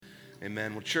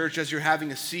Amen. Well, church, as you're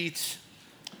having a seat,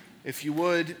 if you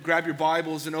would, grab your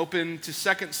Bibles and open to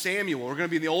 2 Samuel. We're going to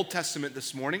be in the Old Testament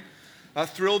this morning.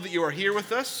 Thrilled that you are here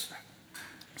with us.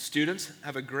 Students,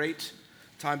 have a great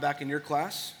time back in your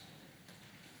class.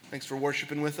 Thanks for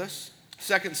worshiping with us.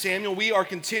 2 Samuel, we are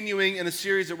continuing in a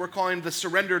series that we're calling The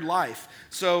Surrendered Life.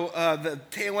 So the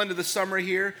tail end of the summer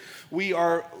here, we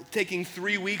are taking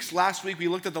 3 weeks. Last week we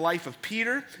looked at the life of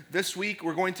Peter. This week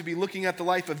we're going to be looking at the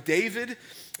life of David.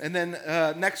 And then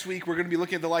next week we're going to be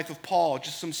looking at the life of Paul.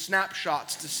 Just some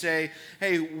snapshots to say,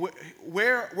 hey,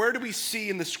 where do we see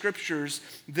in the scriptures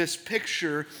this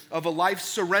picture of a life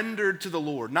surrendered to the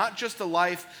Lord? Not just a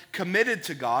life committed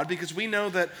to God, because we know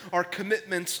that our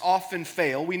commitments often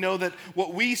fail. We know that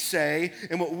what we say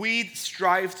and what we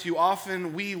strive to,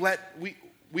 often we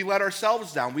let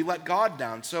ourselves down. We let God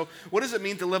down. So what does it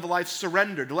mean to live a life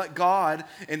surrendered? To let God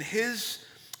and His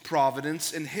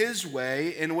providence in His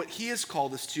way and what He has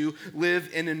called us to live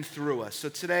in and through us. So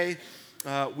today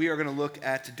we are going to look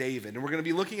at David, and we're going to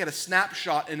be looking at a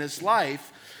snapshot in his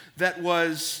life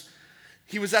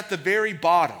he was at the very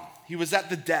bottom. He was at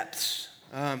the depths.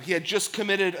 He had just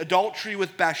committed adultery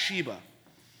with Bathsheba.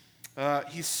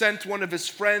 He sent one of his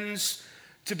friends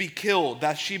to be killed,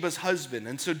 Bathsheba's husband.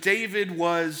 And so David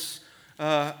was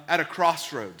at a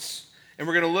crossroads. And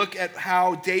we're going to look at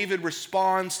how David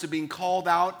responds to being called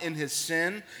out in his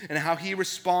sin, and how he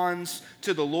responds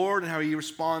to the Lord, and how he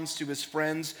responds to his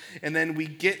friends. And then we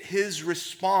get his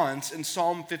response in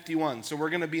Psalm 51. So we're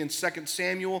going to be in 2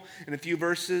 Samuel in a few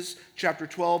verses, chapter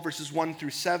 12, verses 1 through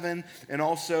 7, and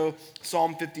also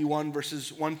Psalm 51,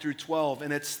 verses 1 through 12.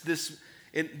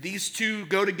 And these two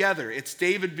go together. It's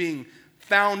David being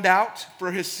found out for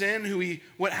his sin,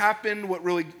 what happened, what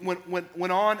really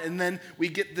went on, and then we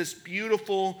get this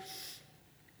beautiful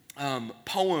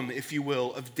poem, if you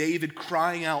will, of David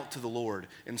crying out to the Lord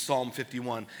in Psalm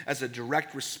 51 as a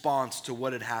direct response to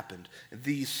what had happened,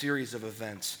 these series of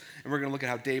events. And we're going to look at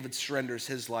how David surrenders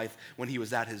his life when he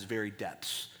was at his very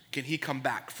depths. Can he come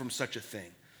back from such a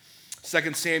thing?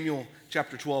 2 Samuel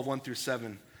chapter 12, 1 through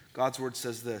 7, God's word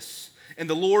says this: "And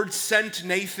the Lord sent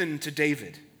Nathan to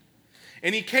David.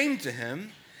 And he came to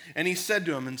him, and he said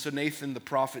to him," and so Nathan the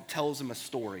prophet tells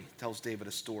David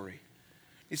a story.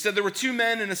 He said, "There were two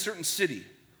men in a certain city,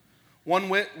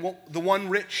 the one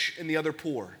rich and the other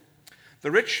poor. The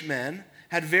rich man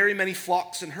had very many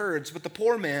flocks and herds, but the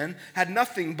poor man had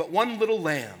nothing but one little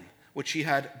lamb, which he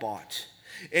had bought.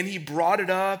 And he brought it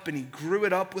up, and he grew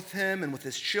it up with him and with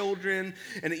his children,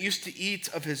 and it used to eat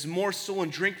of his morsel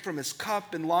and drink from his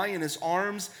cup and lie in his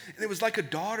arms, and it was like a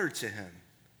daughter to him.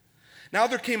 Now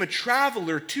there came a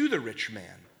traveler to the rich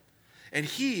man, and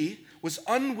he was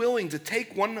unwilling to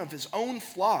take one of his own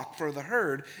flock for the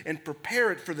herd and prepare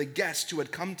it for the guest who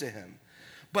had come to him.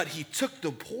 But he took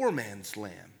the poor man's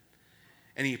lamb,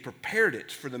 and he prepared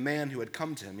it for the man who had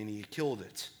come to him, and he killed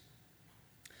it.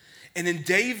 And then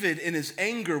David, in his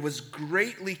anger, was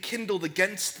greatly kindled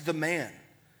against the man.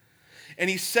 And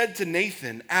he said to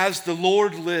Nathan, 'As the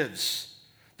Lord lives,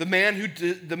 the man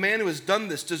who has done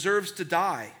this deserves to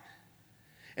die.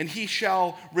 And he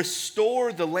shall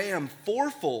restore the lamb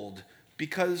fourfold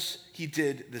because he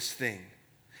did this thing,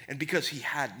 and because he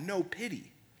had no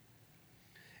pity.'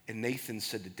 And Nathan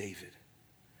said to David,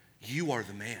 'You are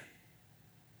the man.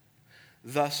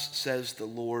 Thus says the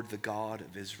Lord, the God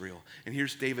of Israel.'" And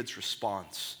here's David's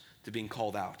response to being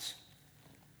called out.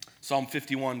 Psalm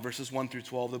 51, verses 1 through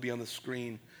 12, they'll be on the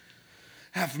screen.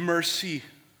 "Have mercy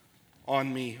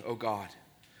on me, O God,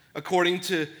 according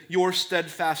to your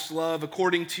steadfast love,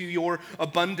 according to your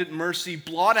abundant mercy.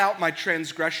 Blot out my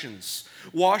transgressions.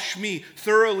 Wash me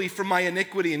thoroughly from my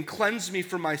iniquity and cleanse me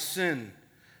from my sin.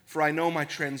 For I know my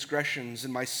transgressions,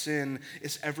 and my sin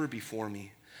is ever before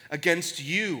me. Against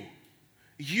you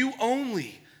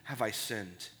only have I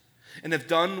sinned, and have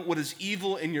done what is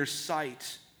evil in your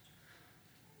sight,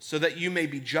 so that you may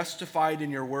be justified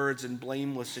in your words and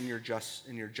blameless in your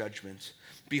judgment.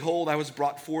 Behold, I was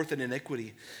brought forth in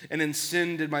iniquity, and in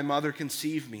sin did my mother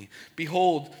conceive me.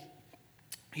 Behold,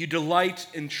 you delight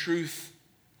in truth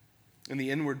in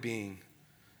the inward being,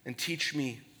 and teach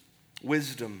me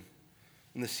wisdom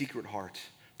in the secret heart.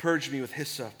 Purge me with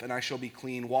hyssop, and I shall be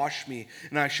clean. Wash me,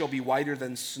 and I shall be whiter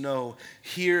than snow.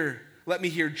 Let me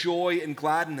hear joy and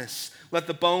gladness. Let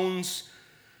the bones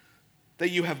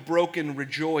that you have broken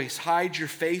rejoice. Hide your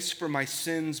face from my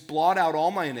sins. Blot out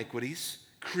all my iniquities.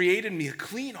 Create in me a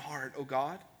clean heart, O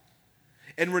God,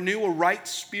 and renew a right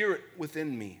spirit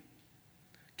within me.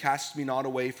 Cast me not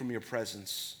away from your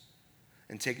presence,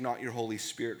 and take not your Holy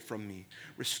Spirit from me.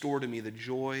 Restore to me the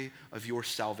joy of your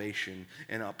salvation,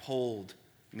 and uphold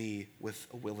me with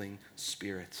a willing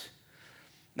spirit."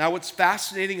 Now, what's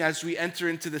fascinating as we enter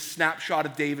into the snapshot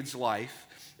of David's life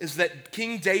is that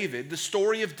King David, the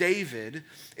story of David,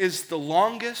 is the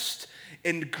longest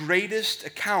and greatest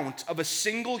account of a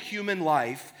single human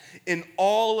life in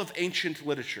all of ancient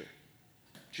literature.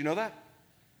 Do you know that?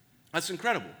 That's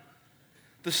incredible.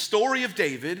 The story of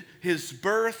David, his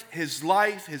birth, his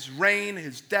life, his reign,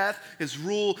 his death, his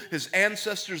rule, his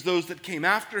ancestors, those that came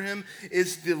after him,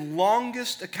 is the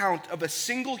longest account of a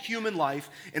single human life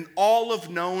in all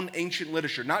of known ancient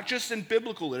literature. Not just in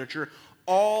biblical literature,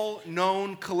 all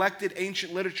known collected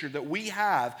ancient literature that we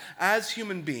have as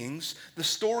human beings. The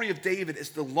story of David is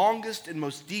the longest and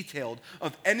most detailed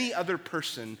of any other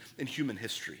person in human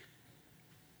history.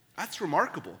 That's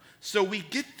remarkable. So we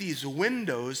get these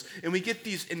windows and we get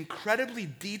these incredibly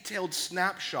detailed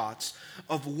snapshots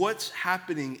of what's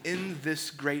happening in this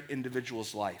great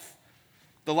individual's life.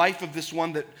 The life of this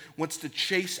one that wants to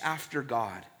chase after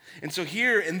God. And so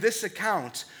here in this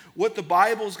account, what the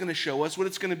Bible is going to show us, what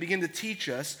it's going to begin to teach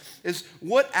us, is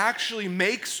what actually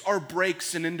makes or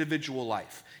breaks an individual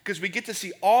life. Because we get to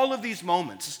see all of these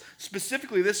moments,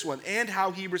 specifically this one, and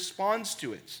how he responds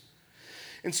to it.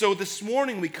 And so this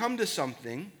morning we come to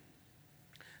something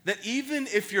that even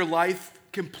if your life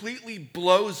completely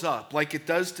blows up like it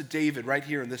does to David right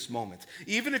here in this moment,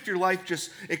 even if your life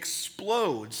just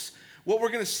explodes, what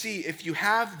we're going to see, if you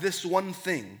have this one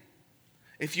thing,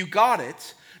 if you got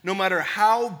it, no matter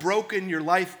how broken your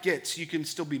life gets, you can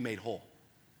still be made whole.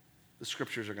 The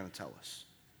scriptures are going to tell us.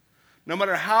 No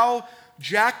matter how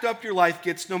jacked up your life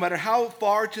gets, no matter how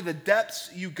far to the depths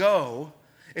you go,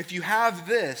 if you have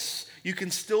this, you can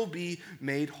still be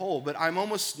made whole. But I'm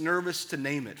almost nervous to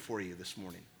name it for you this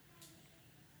morning.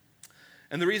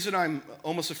 And the reason I'm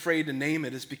almost afraid to name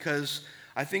it is because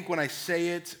I think when I say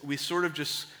it, we sort of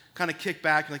just kind of kick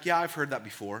back like, yeah, I've heard that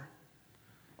before.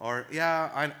 Or,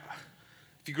 yeah,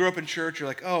 if you grew up in church, you're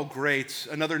like, oh, great,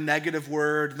 another negative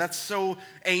word. That's so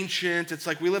ancient. It's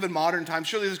like we live in modern times.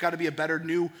 Surely there's got to be a better,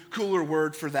 new, cooler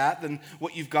word for that than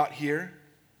what you've got here.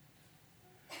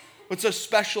 What's so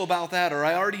special about that? Or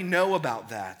I already know about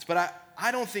that. But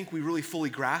I don't think we really fully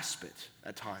grasp it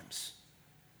at times.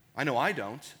 I know I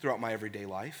don't throughout my everyday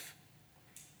life.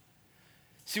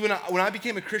 See, when I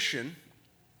became a Christian,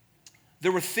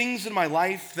 there were things in my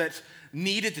life that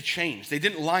needed to change. They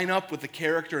didn't line up with the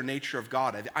character and nature of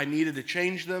God. I needed to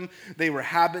change them. They were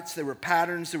habits, they were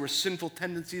patterns, they were sinful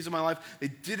tendencies in my life. They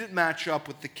didn't match up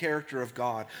with the character of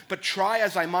God. But try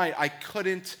as I might, I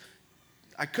couldn't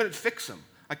fix them.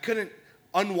 I couldn't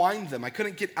unwind them. I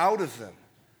couldn't get out of them,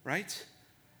 right?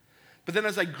 But then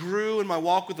as I grew in my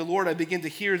walk with the Lord, I began to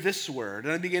hear this word.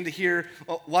 And I began to hear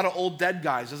a lot of old dead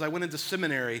guys as I went into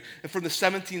seminary and from the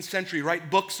 17th century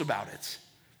write books about it,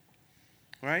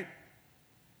 right?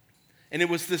 And it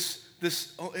was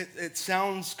it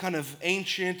sounds kind of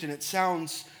ancient and it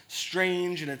sounds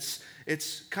strange and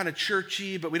it's kind of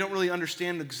churchy, but we don't really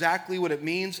understand exactly what it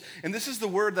means. And this is the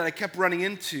word that I kept running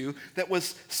into that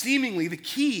was seemingly the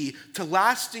key to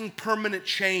lasting permanent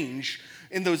change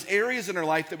in those areas in our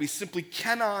life that we simply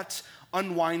cannot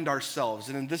unwind ourselves.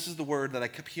 And then this is the word that I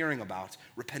kept hearing about,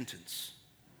 repentance.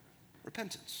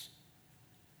 Repentance.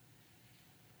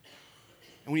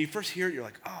 And when you first hear it, you're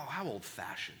like, oh, how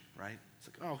old-fashioned, right? It's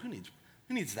like, oh, who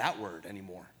needs that word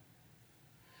anymore?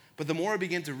 But the more I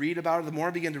began to read about it, the more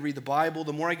I began to read the Bible,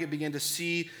 the more I began to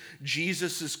see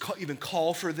Jesus' even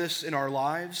call for this in our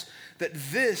lives, that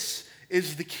this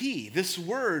is the key. This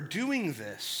word, doing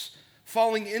this,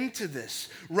 falling into this,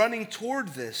 running toward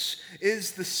this,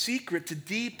 is the secret to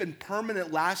deep and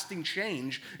permanent lasting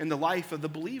change in the life of the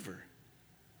believer.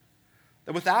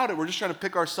 That without it, we're just trying to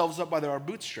pick ourselves up by our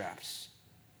bootstraps.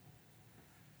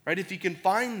 Right? If you can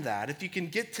find that, if you can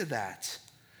get to that,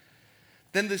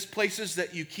 then there's places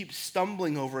that you keep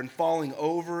stumbling over and falling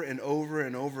over and over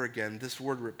and over again. This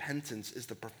word repentance is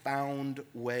the profound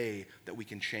way that we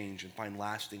can change and find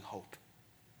lasting hope.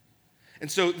 And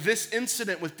so this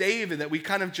incident with David that we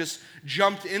kind of just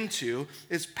jumped into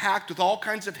is packed with all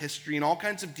kinds of history and all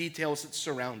kinds of details that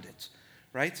surround it,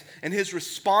 right? And his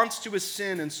response to his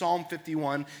sin in Psalm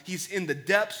 51, he's in the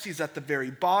depths, he's at the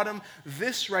very bottom.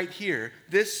 This right here,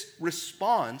 this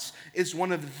response is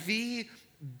one of the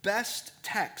best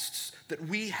texts that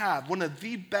we have, one of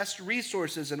the best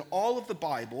resources in all of the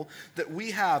Bible that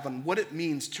we have on what it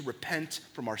means to repent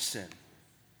from our sin.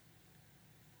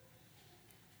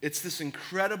 It's this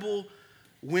incredible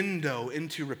window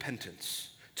into repentance,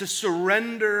 to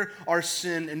surrender our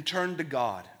sin and turn to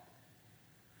God.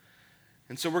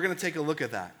 And so we're going to take a look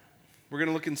at that. We're going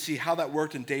to look and see how that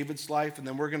worked in David's life, and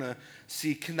then we're going to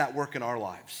see, can that work in our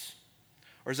lives?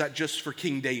 Or is that just for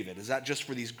King David? Is that just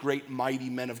for these great, mighty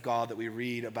men of God that we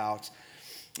read about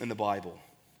in the Bible.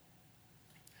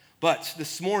 But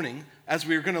this morning, as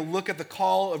we're going to look at the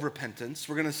call of repentance,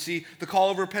 we're going to see the call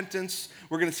of repentance,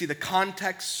 we're going to see the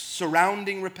context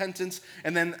surrounding repentance,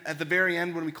 and then at the very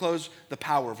end, when we close, the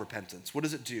power of repentance. What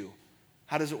does it do?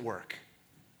 How does it work?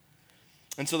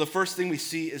 And so the first thing we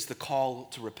see is the call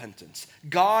to repentance.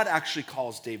 God actually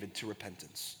calls David to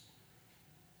repentance.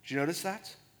 Did you notice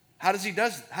that? How does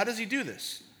he do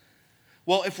this?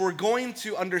 Well, if we're going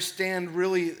to understand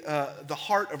really the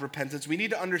heart of repentance, we need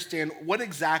to understand what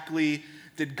exactly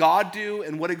did God do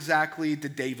and what exactly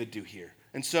did David do here.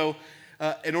 And so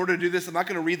in order to do this, I'm not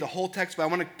going to read the whole text, but I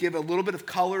want to give a little bit of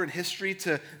color and history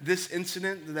to this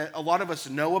incident that a lot of us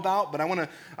know about, but I want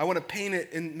to paint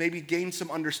it and maybe gain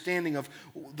some understanding of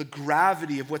the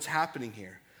gravity of what's happening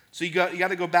here. So you got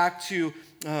to go back to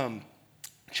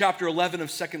chapter 11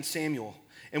 of 2 Samuel.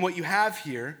 And what you have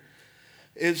here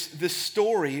is this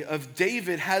story of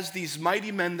David has these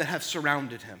mighty men that have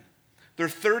surrounded him. They're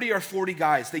 30 or 40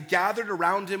 guys. They gathered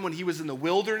around him when he was in the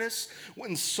wilderness,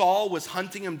 when Saul was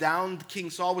hunting him down. King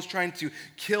Saul was trying to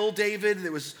kill David.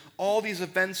 There was all these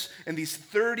events, and these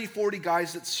 30, 40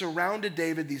 guys that surrounded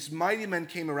David, these mighty men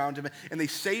came around him, and they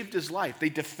saved his life. They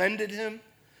defended him.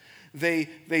 They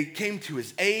came to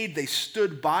his aid. They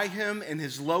stood by him in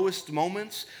his lowest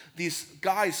moments. These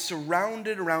guys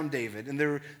surrounded around David,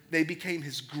 and they became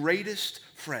his greatest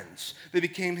friends. They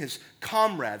became his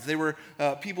comrades. They were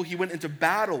people he went into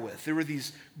battle with. They were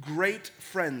these great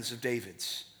friends of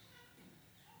David's.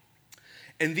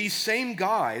 And these same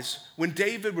guys, when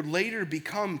David would later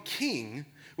become king,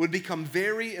 would become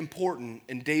very important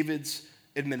in David's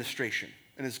administration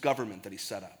and his government that he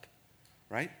set up,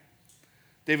 right?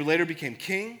 David later became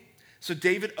king, so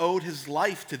David owed his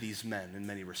life to these men in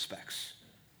many respects.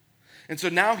 And so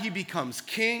now he becomes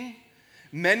king.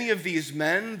 Many of these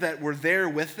men that were there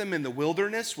with him in the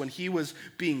wilderness when he was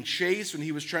being chased, when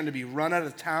he was trying to be run out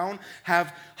of town,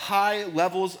 have high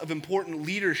levels of important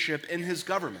leadership in his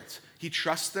government. He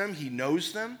trusts them, he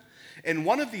knows them. And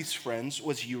one of these friends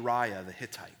was Uriah the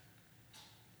Hittite.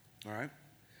 All right?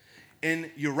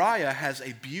 And Uriah has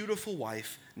a beautiful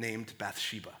wife named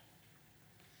Bathsheba.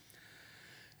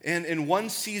 And in one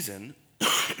season,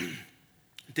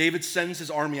 David sends his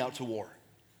army out to war.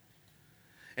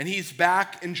 And he's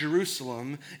back in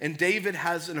Jerusalem, and David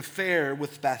has an affair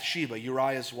with Bathsheba,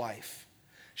 Uriah's wife.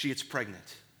 She gets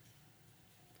pregnant.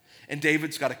 And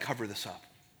David's got to cover this up.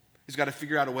 He's got to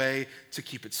figure out a way to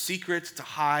keep it secret, to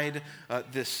hide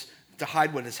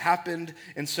what has happened.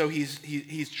 And so he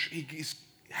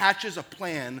hatches a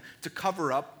plan to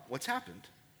cover up what's happened.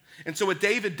 And so what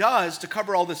David does to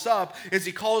cover all this up is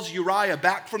he calls Uriah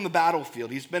back from the battlefield.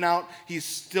 He's been out, he's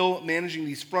still managing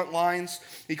these front lines.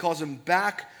 He calls him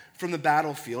back from the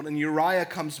battlefield, and Uriah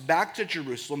comes back to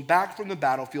Jerusalem, back from the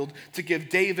battlefield, to give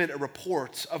David a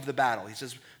report of the battle. He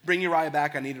says, bring Uriah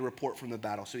back, I need a report from the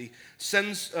battle. So he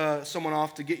sends someone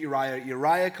off to get Uriah.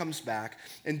 Uriah comes back,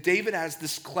 and David has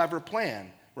this clever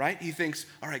plan. Right? He thinks,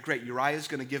 all right, great, Uriah's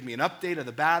going to give me an update of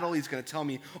the battle. He's going to tell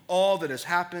me all that has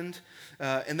happened.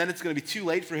 And then it's going to be too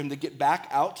late for him to get back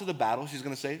out to the battle. He's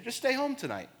going to say, just stay home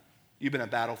tonight. You've been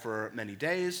at battle for many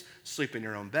days. Sleep in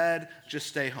your own bed. Just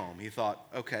stay home. He thought,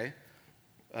 okay,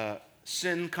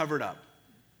 sin covered up.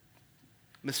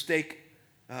 Mistake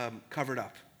covered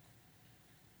up.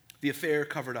 The affair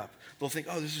covered up. They'll think,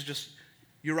 oh, this is just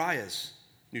Uriah's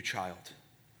new child.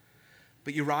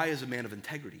 But Uriah is a man of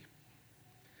integrity.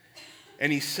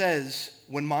 And he says,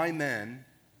 when my men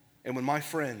and when my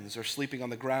friends are sleeping on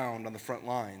the ground on the front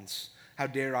lines, how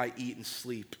dare I eat and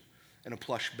sleep in a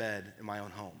plush bed in my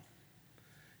own home?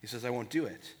 He says, I won't do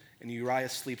it. And Uriah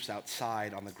sleeps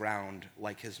outside on the ground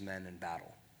like his men in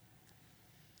battle.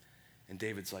 And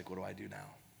David's like, what do I do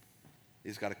now?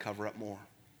 He's got to cover up more.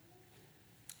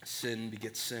 Sin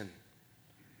begets sin.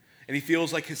 And he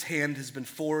feels like his hand has been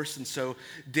forced, and so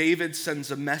David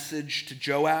sends a message to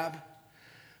Joab,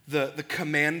 the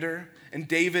commander, and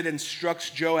David instructs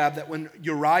Joab that when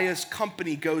Uriah's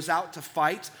company goes out to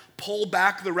fight, pull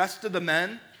back the rest of the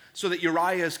men so that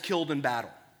Uriah is killed in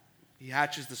battle. He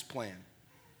hatches this plan.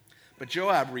 But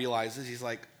Joab realizes, he's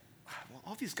like, well,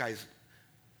 all these guys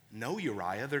know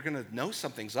Uriah. They're going to know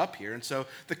something's up here. And so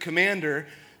the commander,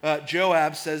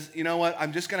 Joab, says, you know what,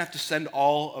 I'm just going to have to send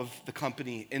all of the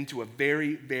company into a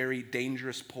very, very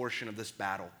dangerous portion of this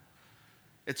battle.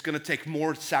 It's going to take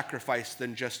more sacrifice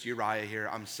than just Uriah here.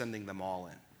 I'm sending them all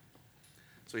in.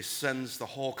 So he sends the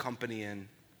whole company in,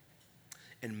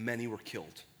 and many were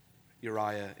killed,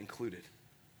 Uriah included.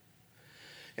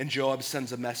 And Joab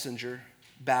sends a messenger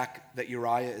back that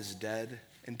Uriah is dead,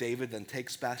 and David then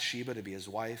takes Bathsheba to be his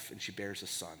wife, and she bears a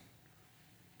son.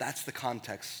 That's the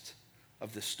context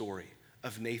of this story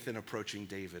of Nathan approaching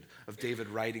David, of David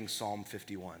writing Psalm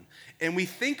 51. And we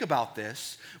think about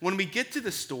this when we get to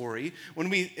the story,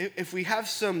 if we have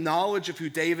some knowledge of who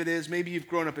David is, maybe you've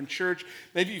grown up in church,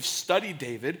 maybe you've studied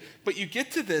David, but you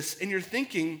get to this and you're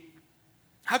thinking,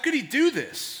 how could he do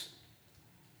this?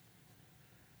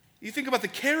 You think about the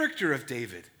character of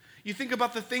David. You think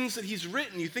about the things that he's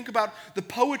written. You think about the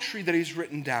poetry that he's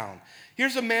written down.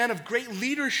 Here's a man of great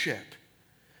leadership.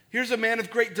 Here's a man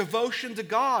of great devotion to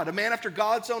God, a man after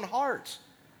God's own heart.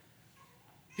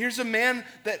 Here's a man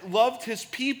that loved his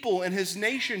people and his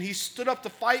nation. He stood up to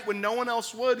fight when no one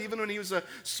else would, even when he was a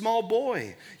small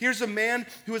boy. Here's a man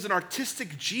who was an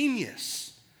artistic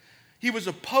genius. He was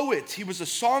a poet. He was a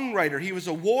songwriter. He was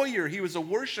a warrior. He was a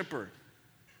worshiper.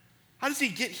 How does he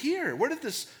get here? Where did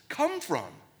this come from?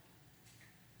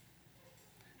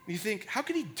 You think, how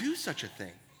could he do such a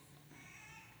thing?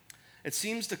 It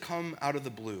seems to come out of the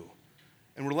blue.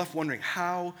 And we're left wondering,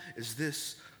 how is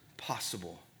this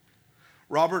possible?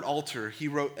 Robert Alter, he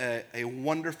wrote a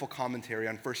wonderful commentary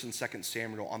on 1st and 2nd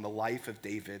Samuel on the life of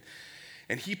David.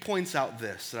 And he points out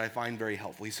this that I find very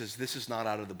helpful. He says, this is not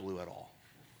out of the blue at all.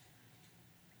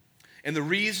 And the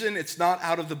reason it's not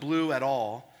out of the blue at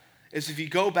all is if you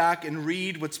go back and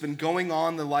read what's been going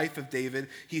on in the life of David,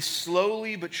 he's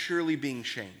slowly but surely being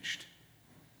changed.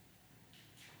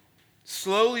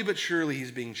 Slowly but surely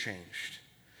he's being changed.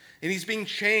 And he's being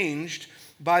changed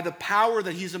by the power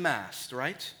that he's amassed,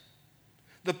 right?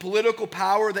 The political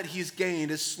power that he's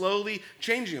gained is slowly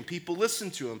changing him. People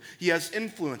listen to him. He has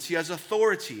influence. He has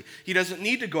authority. He doesn't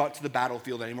need to go out to the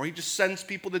battlefield anymore. He just sends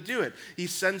people to do it. He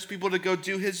sends people to go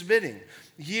do his bidding.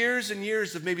 Years and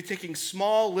years of maybe taking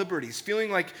small liberties, feeling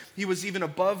like he was even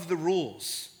above the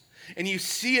rules. And you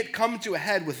see it come to a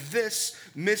head with this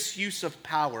misuse of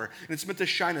power, and it's meant to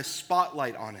shine a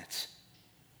spotlight on it.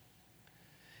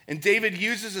 And David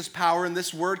uses his power, and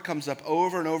this word comes up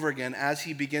over and over again as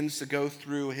he begins to go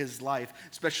through his life,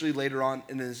 especially later on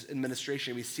in his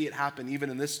administration. We see it happen even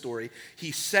in this story.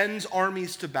 He sends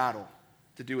armies to battle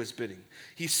to do his bidding.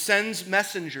 He sends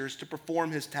messengers to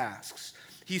perform his tasks.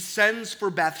 He sends for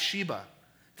Bathsheba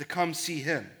to come see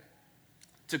him,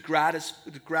 to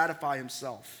gratify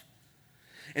himself.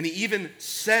 And he even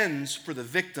sends for the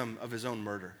victim of his own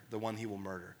murder, the one he will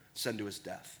murder, send to his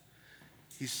death.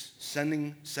 He's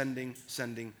sending.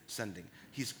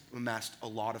 He's amassed a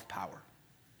lot of power.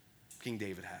 King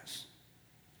David has.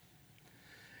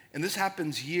 And this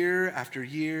happens year after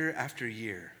year after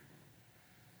year.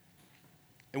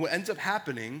 And what ends up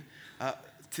happening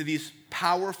to these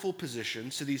powerful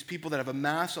positions, to these people that have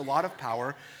amassed a lot of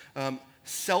power,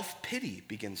 self-pity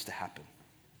begins to happen.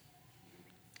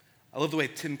 I love the way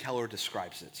Tim Keller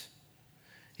describes it.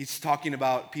 He's talking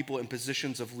about people in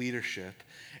positions of leadership.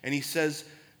 And he says,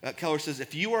 Keller says,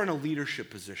 if you are in a leadership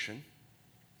position,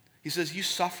 he says, you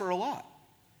suffer a lot.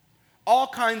 All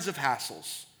kinds of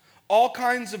hassles, all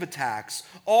kinds of attacks,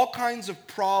 all kinds of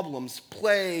problems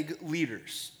plague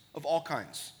leaders of all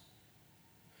kinds.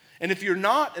 And if you're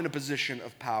not in a position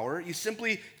of power, you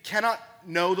simply cannot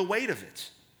know the weight of it.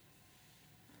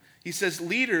 He says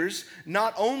leaders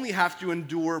not only have to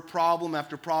endure problem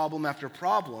after problem after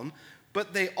problem,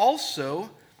 but they also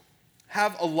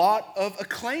have a lot of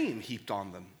acclaim heaped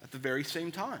on them at the very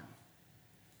same time.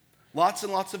 Lots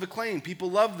and lots of acclaim. People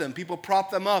love them. People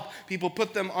prop them up. People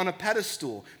put them on a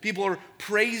pedestal. People are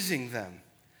praising them.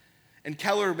 And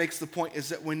Keller makes the point is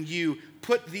that when you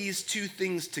put these two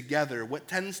things together, what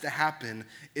tends to happen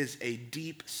is a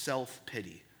deep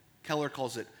self-pity. Keller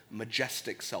calls it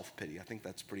majestic self-pity. I think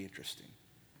that's pretty interesting.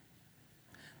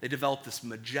 They develop this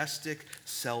majestic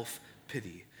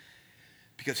self-pity.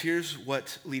 Because here's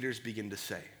what leaders begin to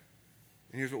say.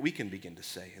 And here's what we can begin to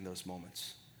say in those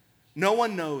moments. No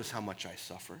one knows how much I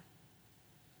suffer.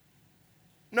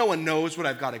 No one knows what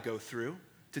I've got to go through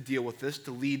to deal with this,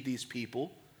 to lead these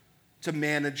people, to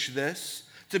manage this,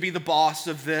 to be the boss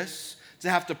of this, to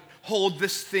have to hold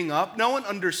this thing up. No one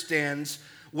understands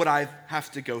what I have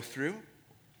to go through.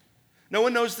 No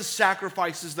one knows the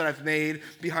sacrifices that I've made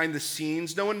behind the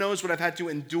scenes. No one knows what I've had to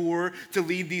endure to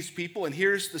lead these people. And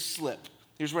here's the slip.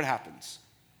 Here's what happens.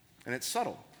 And it's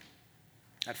subtle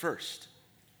at first.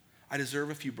 I deserve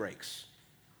a few breaks.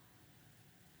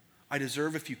 I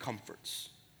deserve a few comforts.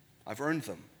 I've earned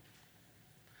them.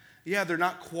 Yeah, they're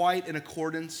not quite in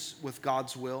accordance with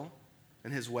God's will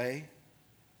and his way.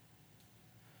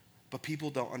 But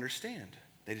people don't understand.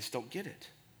 They just don't get it.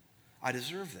 I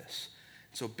deserve this.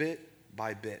 So bit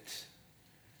by bit,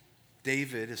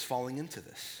 David is falling into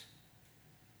this.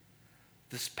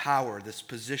 This power, this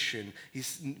position.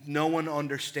 No one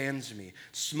understands me.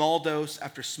 Small dose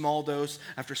after small dose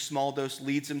after small dose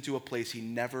leads him to a place he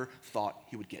never thought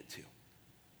he would get to.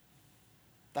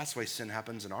 That's the way sin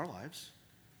happens in our lives.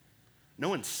 No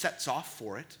one sets off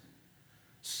for it.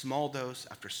 Small dose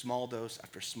after small dose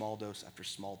after small dose after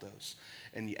small dose.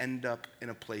 And you end up in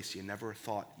a place you never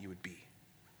thought you would be.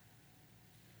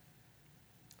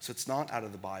 So it's not out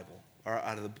of the Bible, or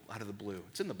out of the blue.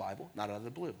 It's in the Bible, not out of the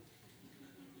blue.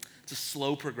 It's a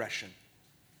slow progression.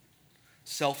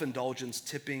 Self-indulgence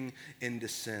tipping into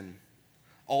sin.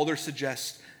 Alder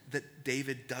suggests that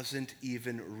David doesn't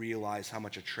even realize how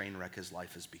much a train wreck his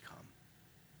life has become.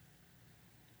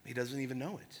 He doesn't even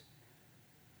know it.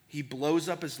 He blows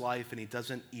up his life and he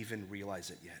doesn't even realize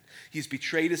it yet. He's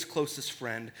betrayed his closest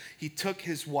friend. He took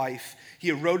his wife. He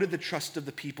eroded the trust of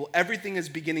the people. Everything is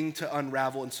beginning to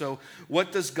unravel. And so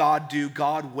what does God do?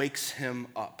 God wakes him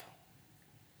up.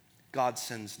 God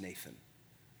sends Nathan.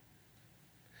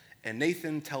 And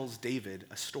Nathan tells David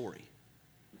a story.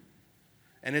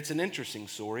 And it's an interesting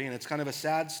story, and it's kind of a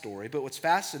sad story. But what's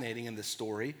fascinating in this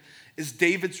story is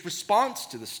David's response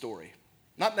to the story.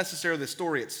 Not necessarily the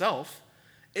story itself.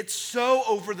 It's so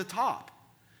over the top.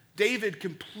 David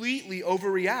completely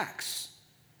overreacts.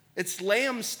 It's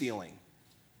lamb stealing,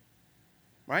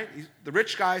 right? The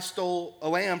rich guy stole a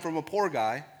lamb from a poor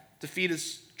guy to feed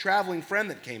his traveling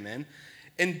friend that came in.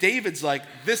 And David's like,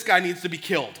 this guy needs to be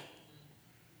killed.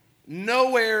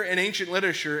 Nowhere in ancient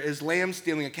literature is lamb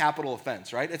stealing a capital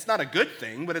offense, right? It's not a good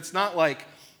thing, but it's not like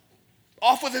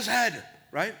off with his head,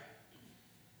 right?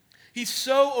 He's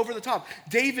so over the top.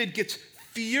 David gets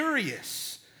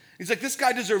furious. He's like, this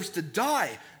guy deserves to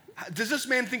die. Does this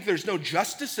man think there's no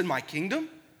justice in my kingdom?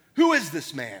 Who is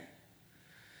this man?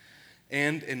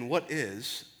 And in what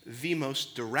is the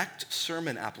most direct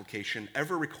sermon application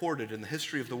ever recorded in the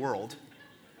history of the world,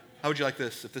 how would you like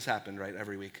this if this happened, right,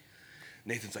 every week?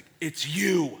 Nathan's like, it's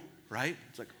you, right?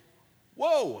 It's like,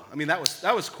 whoa. I mean, that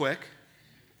was quick.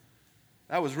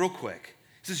 That was real quick.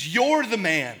 He says, you're the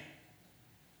man.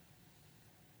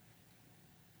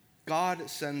 God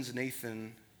sends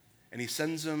Nathan, and he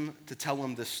sends him to tell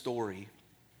him this story.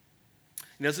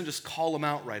 He doesn't just call him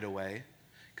out right away,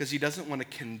 because he doesn't want to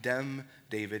condemn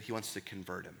David. He wants to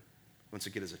convert him. He wants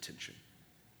to get his attention.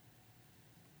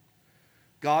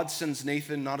 God sends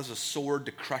Nathan not as a sword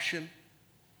to crush him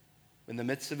in the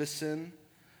midst of his sin,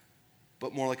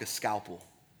 but more like a scalpel,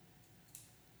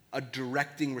 a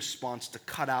directing response to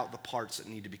cut out the parts that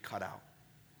need to be cut out.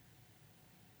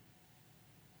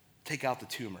 Take out the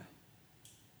tumor.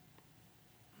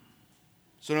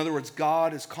 So in other words,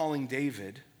 God is calling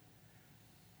David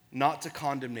not to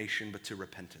condemnation, but to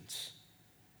repentance.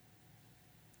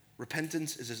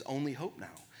 Repentance is his only hope now.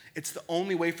 It's the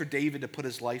only way for David to put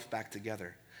his life back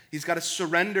together. He's got to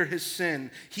surrender his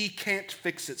sin. He can't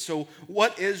fix it. So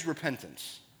what is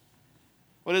repentance?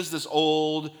 What is this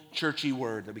old churchy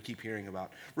word that we keep hearing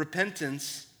about?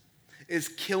 Repentance is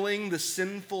killing the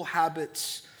sinful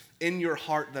habits in your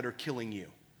heart that are killing you,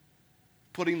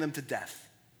 putting them to death.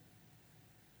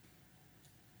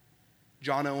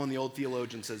 John Owen, the old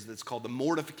theologian, says that it's called the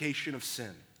mortification of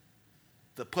sin,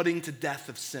 the putting to death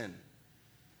of sin.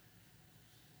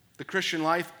 The Christian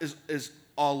life is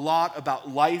a lot about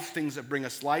life, things that bring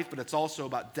us life, but it's also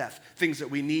about death, things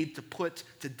that we need to put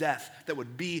to death that would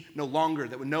no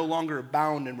longer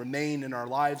abound and remain in our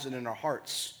lives and in our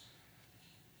hearts.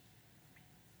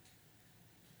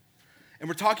 And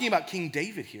we're talking about King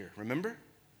David here, remember?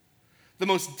 The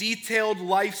most detailed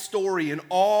life story in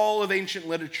all of ancient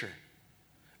literature.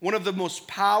 One of the most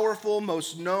powerful,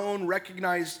 most known,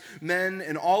 recognized men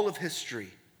in all of history.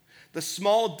 The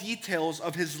small details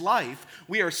of his life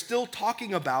we are still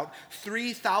talking about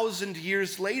 3,000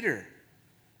 years later.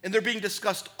 And they're being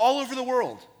discussed all over the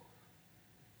world.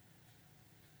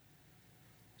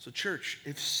 So church,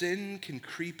 if sin can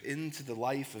creep into the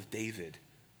life of David,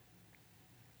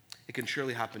 it can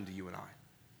surely happen to you and I.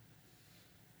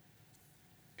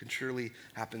 It can surely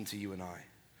happen to you and I.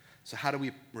 So how do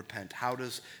we repent? How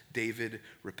does David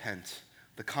repent?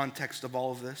 The context of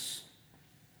all of this,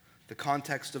 the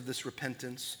context of this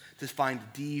repentance, to find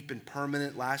deep and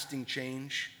permanent lasting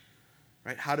change,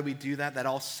 right? How do we do that? That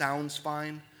all sounds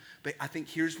fine, but I think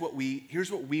here's what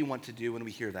we want to do when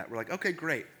we hear that. We're like, okay,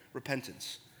 great,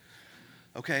 repentance.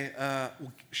 Okay,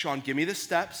 Sean, give me the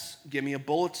steps, give me a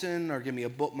bulletin, or give me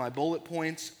my bullet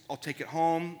points. I'll take it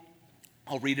home,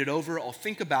 I'll read it over, I'll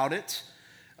think about it,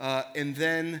 and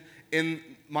then in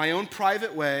my own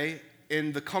private way,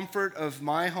 in the comfort of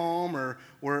my home or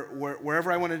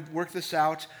wherever I want to work this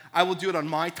out, I will do it on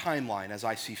my timeline as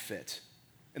I see fit,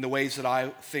 in the ways that I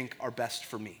think are best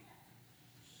for me.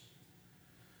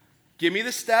 Give me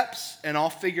the steps, and I'll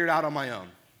figure it out on my own.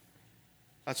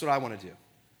 That's what I want to do.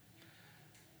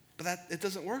 But it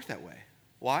doesn't work that way.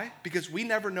 Why? Because we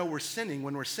never know we're sinning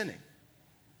when we're sinning.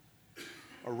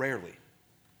 or rarely.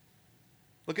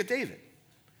 Look at David.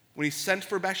 When he sent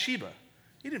for Bathsheba,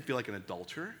 he didn't feel like an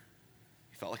adulterer.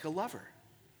 He felt like a lover.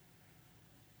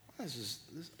 This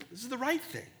is the right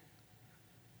thing.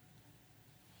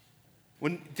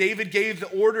 When David gave the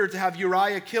order to have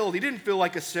Uriah killed, he didn't feel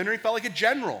like a sinner. He felt like a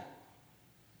general.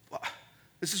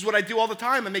 This is what I do all the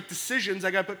time. I make decisions. I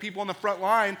got to put people on the front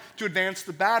line to advance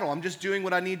the battle. I'm just doing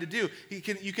what I need to do. You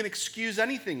can excuse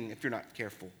anything if you're not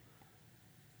careful.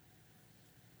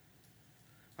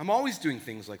 I'm always doing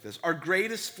things like this. Our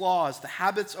greatest flaws, the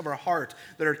habits of our heart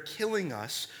that are killing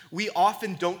us, we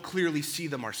often don't clearly see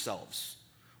them ourselves.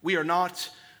 We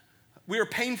are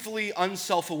painfully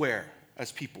unself-aware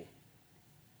as people.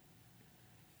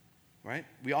 Right?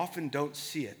 We often don't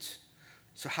see it.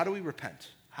 So how do we repent?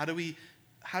 How do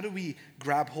we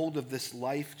grab hold of this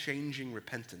life-changing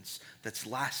repentance that's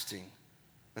lasting,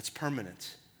 that's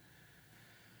permanent?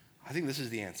 I think this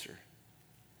is the answer.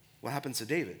 What happens to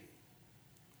David?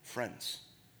 Friends.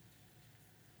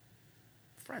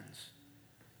 Friends.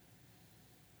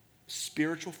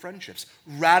 Spiritual friendships.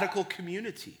 Radical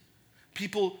community.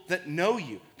 People that know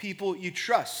you. People you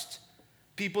trust.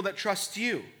 People that trust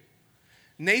you.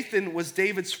 Nathan was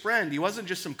David's friend. He wasn't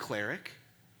just some cleric.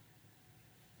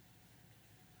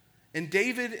 And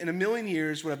David, in a million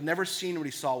years, would have never seen what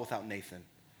he saw without Nathan.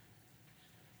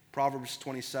 Proverbs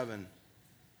 27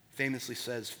 famously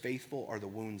says, "Faithful are the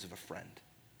wounds of a friend."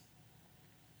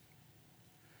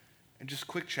 And just a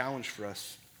quick challenge for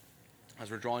us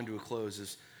as we're drawing to a close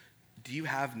is, do you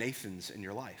have Nathans in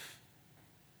your life?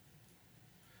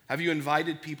 Have you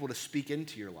invited people to speak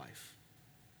into your life?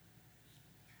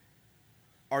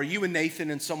 Are you a Nathan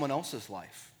in someone else's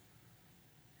life?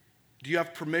 Do you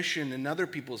have permission in other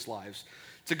people's lives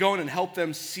to go in and help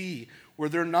them see where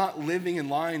they're not living in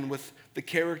line with the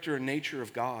character and nature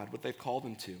of God, what they've called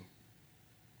them to?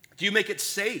 Do you make it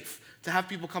safe to have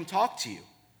people come talk to you?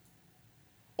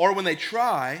 Or when they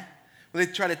try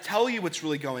to tell you what's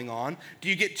really going on, do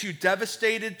you get too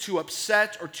devastated, too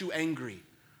upset, or too angry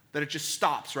that it just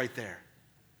stops right there?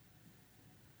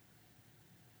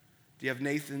 Do you have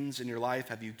Nathans in your life?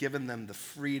 Have you given them the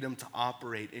freedom to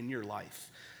operate in your life?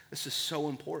 This is so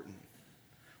important.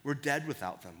 We're dead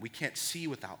without them. We can't see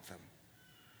without them.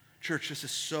 Church, this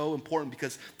is so important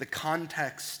because the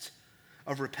context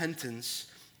of repentance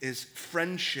is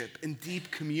friendship and deep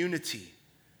community.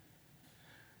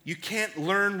 You can't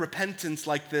learn repentance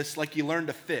like this, like you learn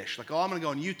to fish. Like, I'm going to go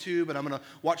on YouTube and I'm going to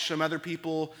watch some other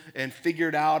people and figure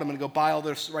it out. I'm going to go buy all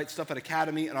the right stuff at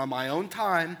Academy. And on my own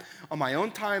time, on my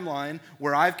own timeline,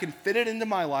 where I can fit it into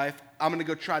my life, I'm going to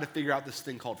go try to figure out this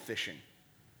thing called fishing.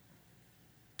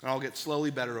 And I'll get slowly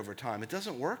better over time. It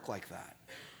doesn't work like that.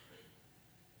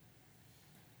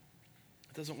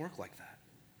 It doesn't work like that.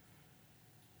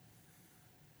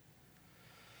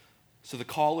 So the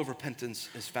call of repentance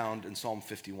is found in Psalm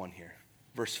 51 here.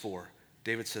 Verse 4,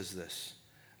 David says this,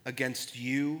 "Against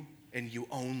you and you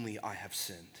only I have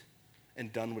sinned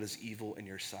and done what is evil in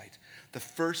your sight." The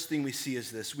first thing we see is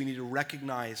this. We need to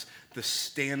recognize the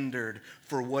standard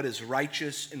for what is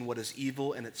righteous and what is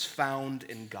evil, and it's found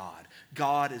in God.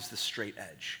 God is the straight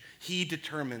edge. He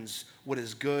determines what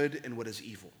is good and what is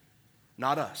evil,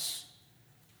 not us.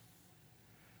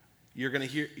 You're going to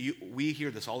hear, we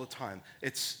hear this all the time.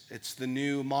 It's the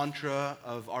new mantra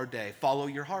of our day. Follow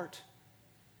your heart.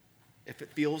 If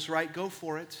it feels right, go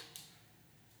for it.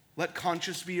 Let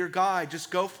conscience be your guide. Just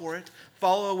go for it.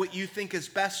 Follow what you think is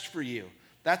best for you.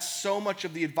 That's so much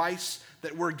of the advice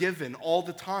that we're given all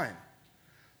the time.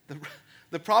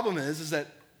 The problem is that,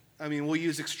 we'll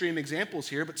use extreme examples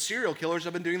here, but serial killers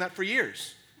have been doing that for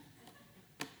years.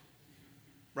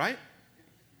 Right?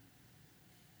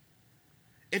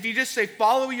 If you just say,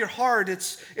 follow your heart,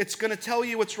 it's going to tell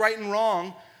you what's right and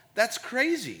wrong, that's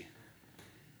crazy.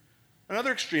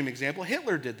 Another extreme example,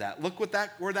 Hitler did that. Look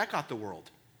where that got the world.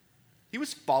 He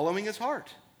was following his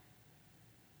heart.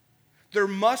 There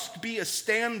must be a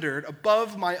standard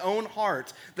above my own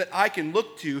heart that I can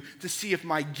look to see if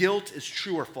my guilt is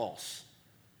true or false.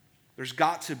 There's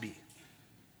got to be.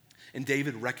 And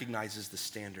David recognizes the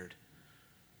standard.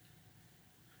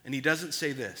 And he doesn't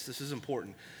say this is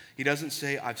important. He doesn't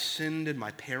say, I've sinned in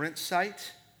my parents'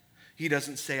 sight. He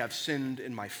doesn't say, I've sinned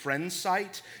in my friend's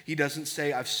sight. He doesn't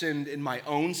say, I've sinned in my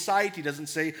own sight. He doesn't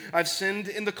say, I've sinned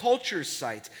in the culture's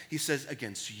sight. He says,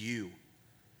 against you.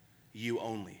 You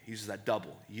only. He uses that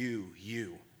double.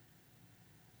 You.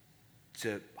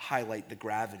 To highlight the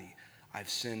gravity. I've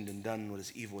sinned and done what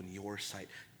is evil in your sight.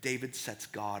 David sets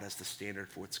God as the standard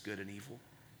for what's good and evil.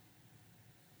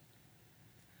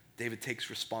 David takes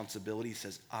responsibility. He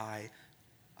says, I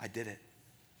did it.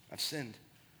 I've sinned.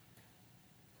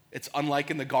 It's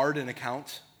unlike in the garden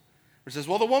account, where it says,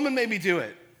 well, the woman made me do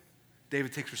it.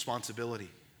 David takes responsibility.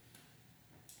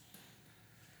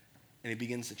 And he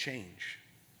begins to change.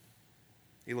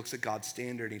 He looks at God's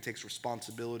standard and he takes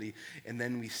responsibility. And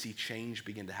then we see change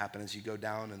begin to happen as you go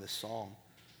down in this psalm.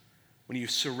 When you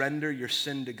surrender your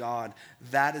sin to God,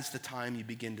 that is the time you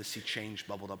begin to see change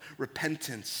bubbled up.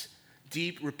 Repentance,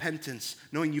 deep repentance,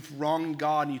 knowing you've wronged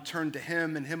God and you turn to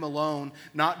him and him alone.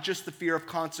 Not just the fear of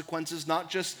consequences, not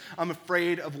just I'm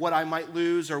afraid of what I might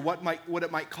lose or what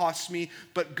it might cost me,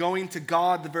 but going to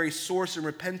God, the very source, and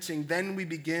repenting. Then we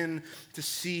begin to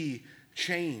see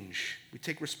change. We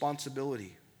take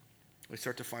responsibility. We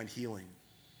start to find healing.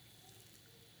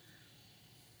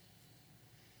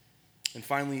 And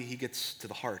finally, he gets to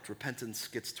the heart. Repentance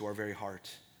gets to our very heart.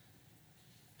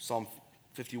 Psalm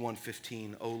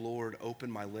 51:15, O Lord,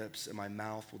 open my lips and my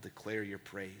mouth will declare your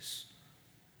praise.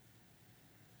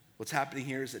 What's happening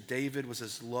here is that David was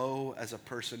as low as a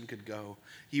person could go.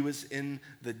 He was in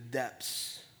the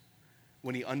depths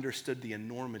when he understood the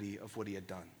enormity of what he had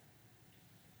done.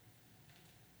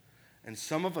 And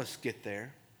some of us get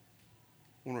there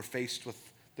when we're faced with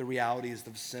the realities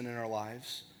of sin in our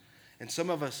lives. And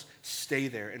some of us stay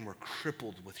there and we're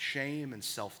crippled with shame and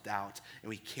self-doubt and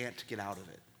we can't get out of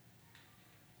it.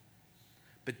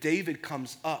 But David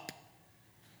comes up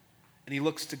and he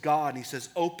looks to God and he says,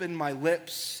 open my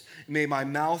lips, may my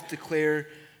mouth declare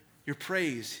your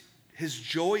praise. His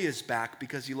joy is back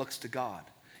because he looks to God.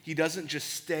 He doesn't just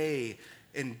stay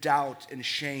in doubt and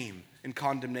shame and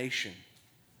condemnation.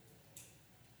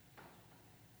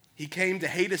 He came to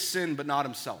hate his sin, but not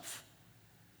himself.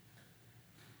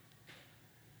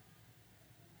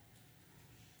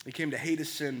 He came to hate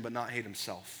his sin, but not hate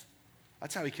himself.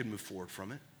 That's how he could move forward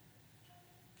from it.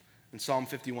 In Psalm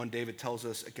 51, David tells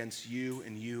us, against you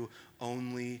and you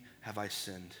only have I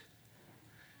sinned.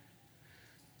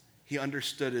 He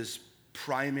understood his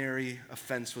primary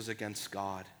offense was against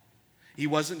God. He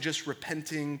wasn't just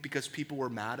repenting because people were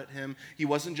mad at him. He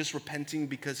wasn't just repenting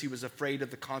because he was afraid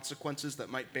of the consequences that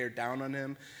might bear down on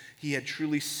him. He had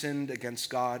truly sinned against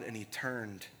God and he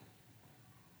turned.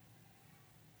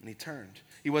 And he turned.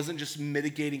 He wasn't just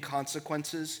mitigating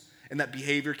consequences and that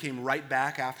behavior came right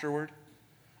back afterward.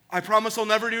 I promise I'll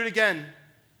never do it again.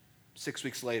 6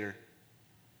 weeks later,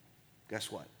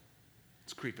 guess what?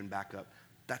 It's creeping back up.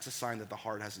 That's a sign that the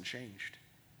heart hasn't changed.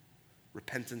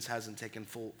 Repentance hasn't taken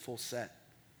full set.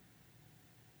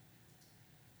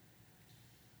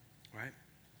 Right?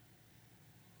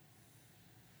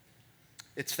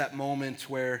 It's that moment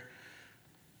where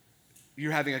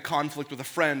you're having a conflict with a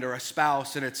friend or a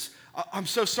spouse and it's, I'm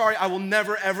so sorry, I will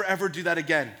never, ever, ever do that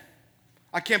again.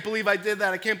 I can't believe I did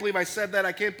that. I can't believe I said that.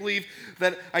 I can't believe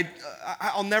that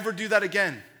I'll never do that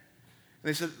again. And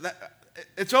they said,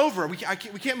 it's over. We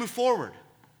can't move forward.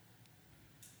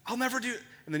 I'll never do it.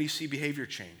 And then you see behavior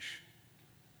change,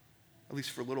 at least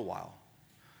for a little while.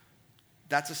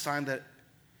 That's a sign that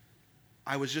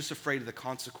I was just afraid of the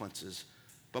consequences,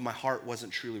 but my heart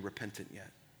wasn't truly repentant yet.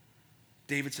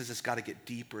 David says it's got to get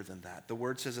deeper than that. The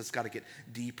word says it's got to get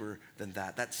deeper than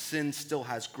that. That sin still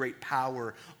has great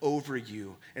power over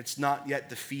you. It's not yet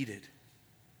defeated.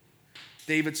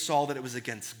 David saw that it was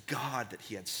against God that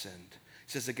he had sinned.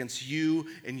 He says, against you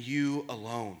and you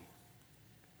alone.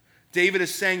 David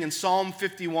is saying in Psalm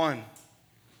 51,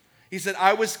 he said,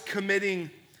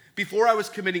 before I was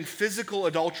committing physical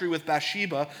adultery with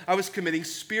Bathsheba, I was committing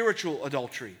spiritual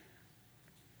adultery.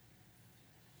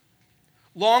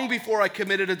 Long before I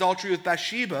committed adultery with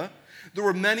Bathsheba, there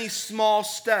were many small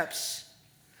steps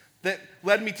that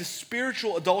led me to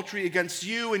spiritual adultery against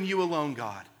you and you alone,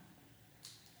 God.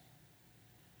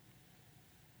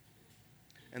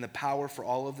 And the power for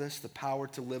all of this, the power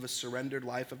to live a surrendered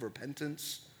life of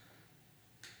repentance.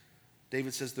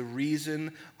 David says, the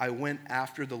reason I went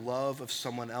after the love of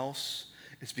someone else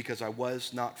is because I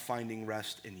was not finding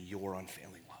rest in your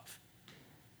unfailing love.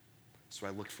 So I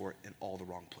looked for it in all the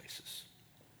wrong places.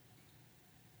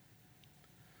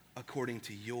 According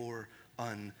to your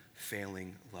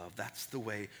unfailing love. That's the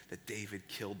way that David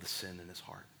killed the sin in his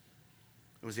heart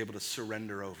and was able to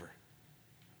surrender over.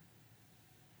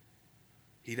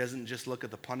 He doesn't just look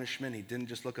at the punishment. He didn't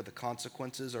just look at the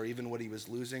consequences or even what he was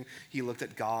losing. He looked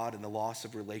at God and the loss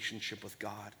of relationship with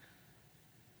God.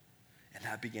 And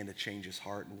that began to change his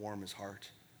heart and warm his heart.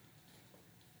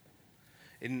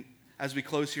 And as we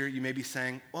close here, you may be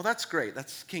saying, well, that's great.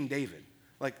 That's King David.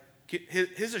 Like,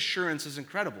 his assurance is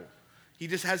incredible. He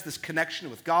just has this connection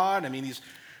with God. I mean, he's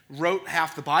wrote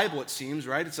half the Bible, it seems,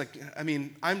 right? It's like, I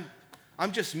mean,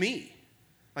 I'm just me.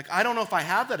 Like, I don't know if I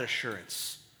have that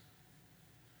assurance.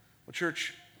 Well,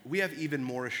 church, we have even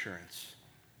more assurance.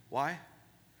 Why?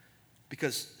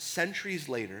 Because centuries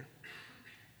later,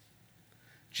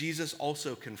 Jesus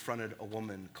also confronted a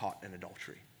woman caught in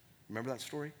adultery. Remember that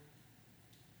story?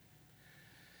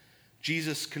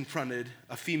 Jesus confronted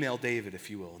a female David, if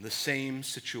you will, in the same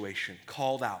situation,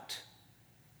 called out.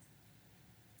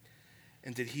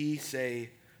 And did he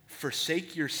say,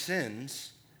 forsake your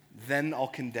sins, then I'll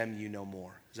condemn you no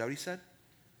more? Is that what he said?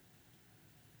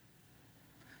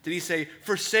 Did he say,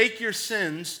 forsake your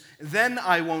sins, then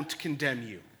I won't condemn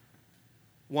you?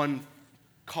 One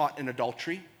caught in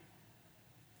adultery,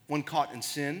 one caught in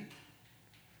sin?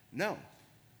 No,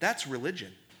 that's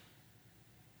religion.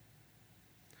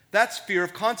 That's fear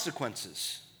of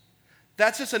consequences.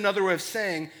 That's just another way of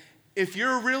saying, if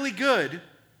you're really good,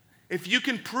 if you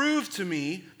can prove to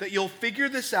me that you'll figure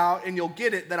this out and you'll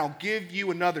get it, then I'll give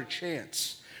you another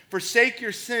chance. Forsake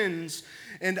your sins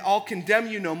and I'll condemn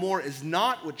you no more is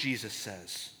not what Jesus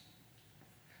says.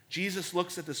 Jesus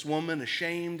looks at this woman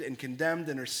ashamed and condemned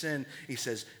in her sin. He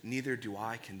says, neither do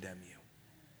I condemn you.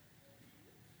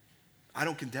 I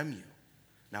don't condemn you.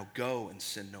 Now go and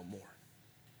sin no more.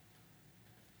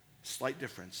 Slight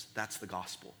difference, that's the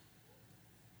gospel.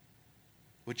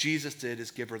 What Jesus did is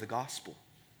give her the gospel.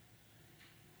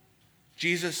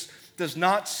 Jesus does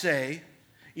not say,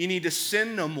 you need to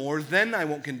sin no more, then I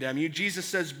won't condemn you. Jesus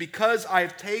says, because I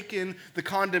have taken the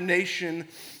condemnation,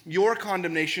 your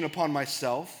condemnation upon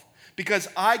myself, because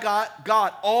I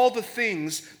got all the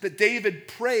things that David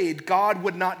prayed God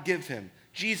would not give him.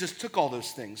 Jesus took all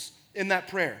those things in that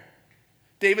prayer.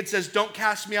 David says, don't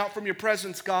cast me out from your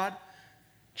presence, God.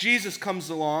 Jesus comes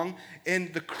along,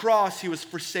 and the cross, he was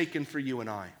forsaken for you and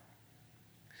I.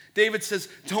 David says,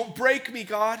 don't break me,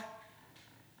 God.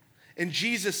 And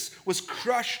Jesus was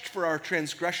crushed for our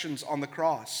transgressions on the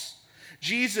cross.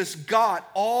 Jesus got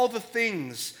all the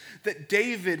things that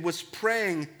David was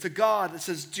praying to God that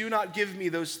says, do not give me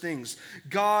those things.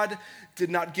 God did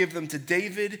not give them to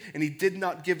David, and he did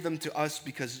not give them to us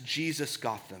because Jesus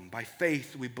got them. By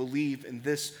faith, we believe in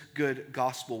this good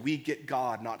gospel. We get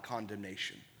God, not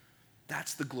condemnation.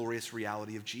 That's the glorious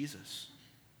reality of Jesus.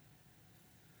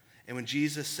 And when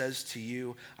Jesus says to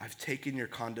you, I've taken your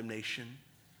condemnation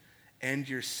and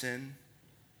your sin,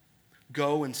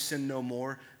 go and sin no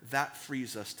more, that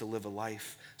frees us to live a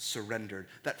life surrendered.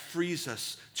 That frees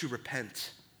us to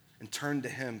repent and turn to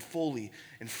him fully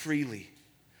and freely.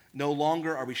 No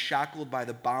longer are we shackled by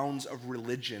the bounds of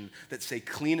religion that say,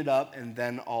 clean it up and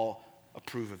then I'll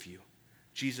approve of you.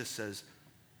 Jesus says,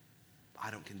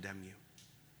 I don't condemn you.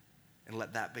 And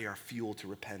let that be our fuel to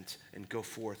repent and go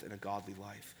forth in a godly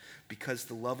life. Because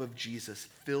the love of Jesus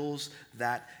fills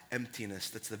that emptiness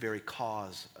that's the very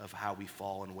cause of how we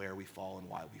fall and where we fall and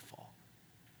why we fall.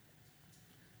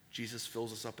 Jesus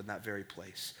fills us up in that very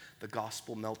place. The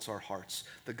gospel melts our hearts.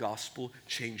 The gospel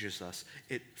changes us.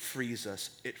 It frees us.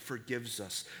 It forgives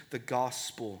us. The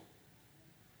gospel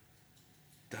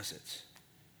does it.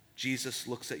 Jesus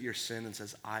looks at your sin and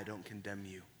says, I don't condemn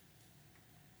you,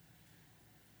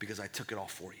 because I took it all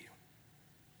for you.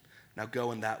 Now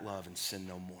go in that love and sin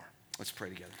no more. Let's pray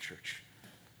together, church.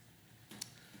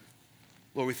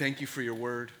 Lord, we thank you for your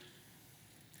word.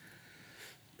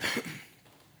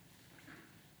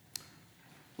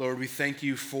 Lord, we thank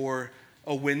you for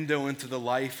a window into the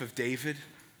life of David.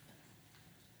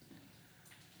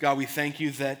 God, we thank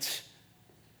you that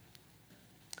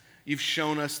you've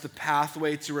shown us the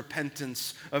pathway to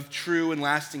repentance, of true and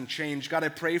lasting change. God, I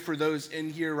pray for those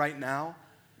in here right now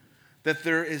that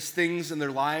there is things in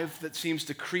their life that seems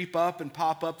to creep up and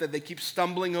pop up that they keep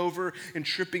stumbling over and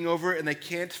tripping over and they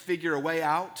can't figure a way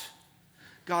out.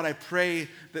 God, I pray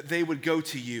that they would go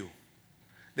to you.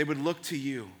 They would look to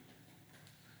you.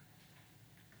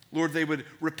 Lord, they would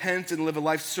repent and live a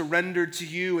life surrendered to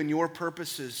you and your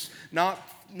purposes, not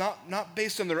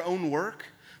based on their own work,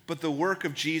 but the work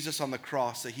of Jesus on the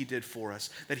cross that he did for us,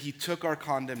 that he took our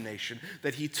condemnation,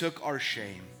 that he took our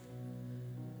shame.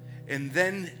 And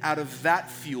then out of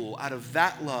that fuel, out of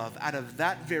that love, out of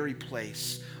that very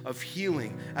place of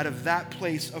healing, out of that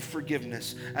place of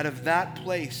forgiveness, out of that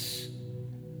place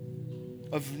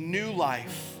of new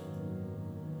life,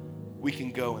 we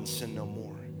can go and sin no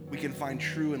more. We can find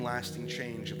true and lasting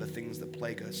change of the things that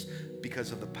plague us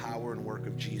because of the power and work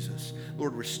of Jesus.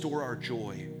 Lord, restore our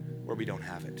joy where we don't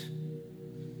have it.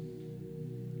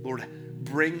 Lord,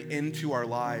 bring into our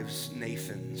lives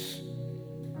Nathans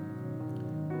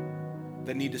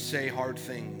that need to say hard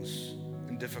things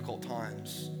in difficult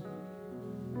times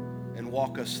and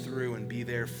walk us through and be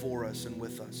there for us and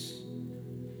with us.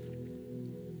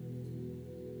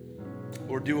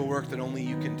 Lord, do a work that only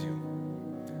you can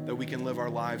do, that we can live our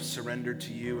lives surrendered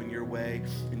to you and your way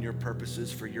and your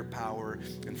purposes for your power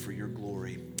and for your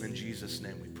glory. In Jesus'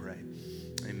 name we pray.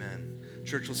 Amen.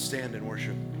 Church, let's stand and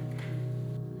worship.